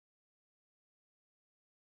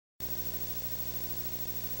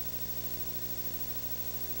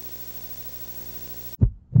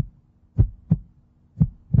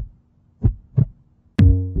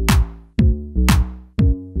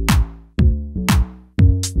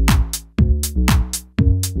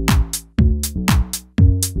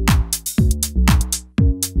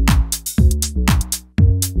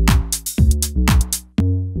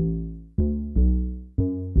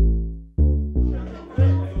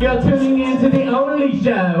You're tuning in to the only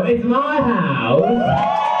show. It's my house.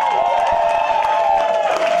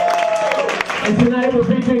 And tonight we're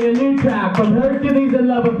featuring a new track from Hercules and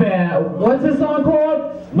Love Affair. What's the song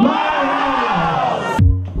called? My House!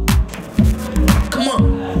 Come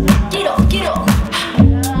on. Get up, get up.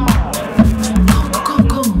 Come, come,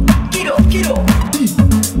 come. Get up, get up.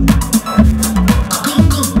 Come,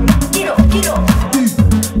 come. Get up, get up.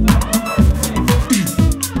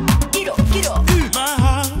 Get up, get up. My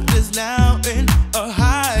heart is now in a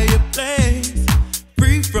higher place,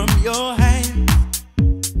 free from your hands.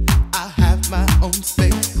 I have my own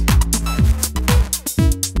space.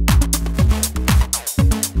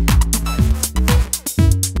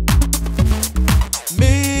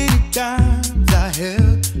 Many times I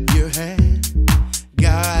held your hand,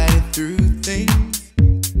 guided through things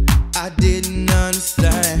I didn't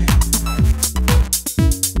understand.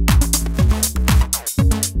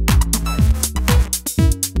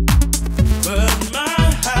 But my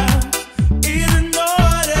house is in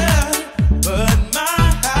order. But my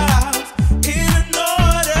house is in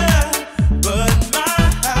order. But my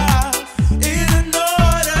house is in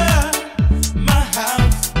order. My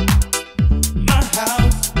house, my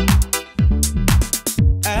house.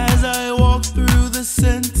 As I walk through the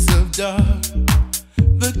sense of dark,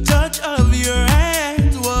 the touch of your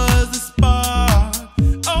hands was the spark.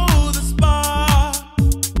 Oh, the spark.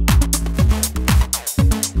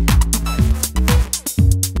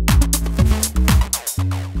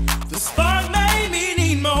 The spark made me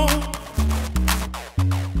need more.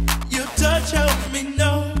 Your touch helped me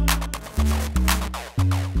know.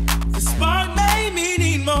 The spark made me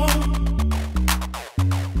need more.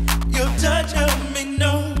 Your touch helped me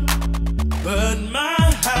know. But my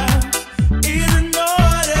house is in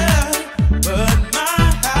order. But my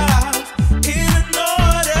house is in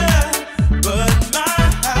order. But my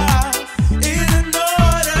house is in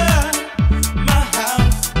order. My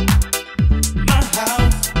house, my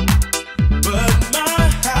house. But my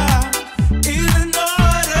house is in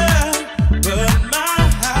order. But my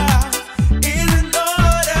house is in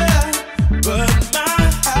order. But my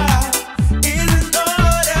house is in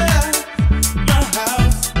order. My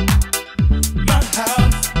house, my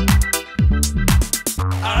house.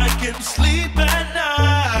 I can sleep at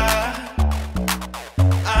night.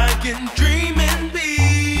 I can dream in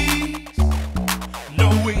peace,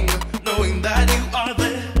 knowing that you are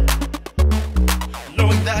there.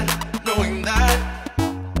 Knowing that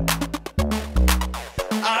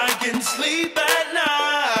I can sleep at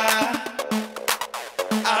night.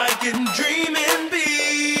 I can dream in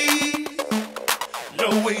peace,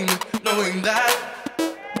 knowing that.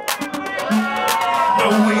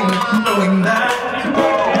 Knowing that.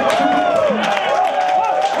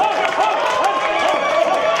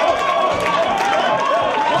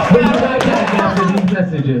 We'll be right back after these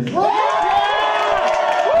messages.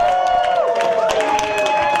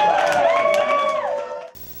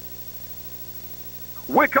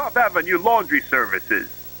 Wyckoff Avenue Laundry Services,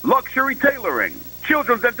 luxury tailoring,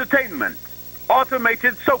 children's entertainment,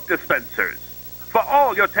 automated soap dispensers. For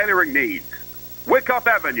all your tailoring needs, Wyckoff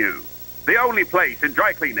Avenue, the only place in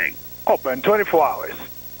dry cleaning. Open 24 hours.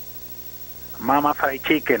 Mama Fried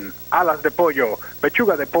Chicken, alas de pollo,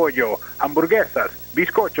 pechuga de pollo, hamburguesas,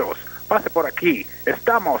 bizcochos. Pase por aquí.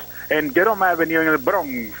 Estamos en Jerome Avenue en el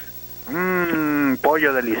Bronx.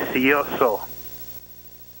 Pollo delicioso.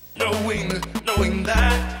 Knowing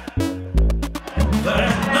that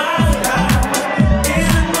my house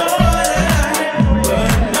is in order.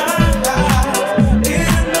 But my house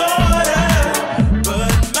is in order.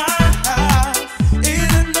 But my house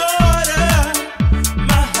is in order.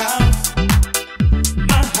 My house,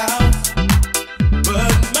 my house.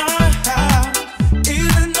 But my house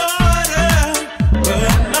is in order.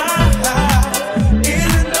 But my house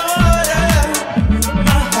is in order.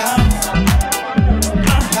 My house,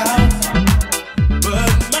 my house.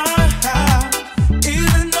 But my house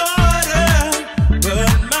is in order.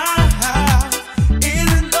 But my house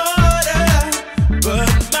is in order.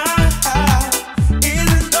 But my house is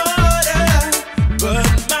in order. But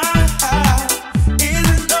my house is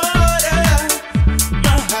in order.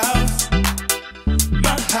 My house,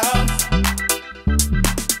 my house.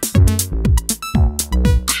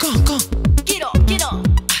 Go. Get up, get up.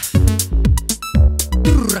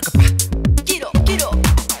 Get up, get up.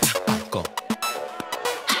 Go.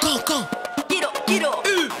 Get up, get up.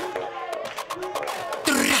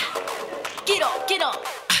 Get up, get up.